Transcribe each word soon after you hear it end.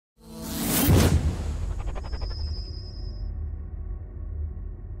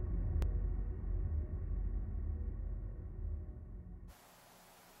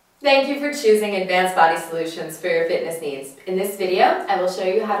Thank you for choosing Advanced Body Solutions for your fitness needs. In this video, I will show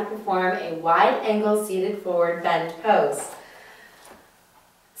you how to perform a wide-angle seated forward bend pose.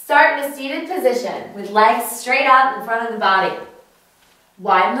 Start in a seated position with legs straight out in front of the body.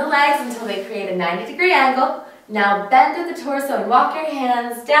 Widen the legs until they create a 90-degree angle. Now bend at the torso and walk your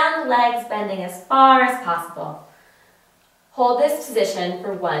hands down the legs, bending as far as possible. Hold this position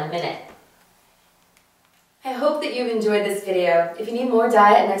for 1 minute. I hope that you've enjoyed this video. If you need more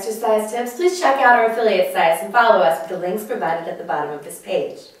diet and exercise tips, please check out our affiliate sites and follow us with the links provided at the bottom of this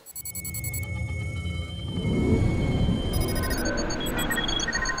page.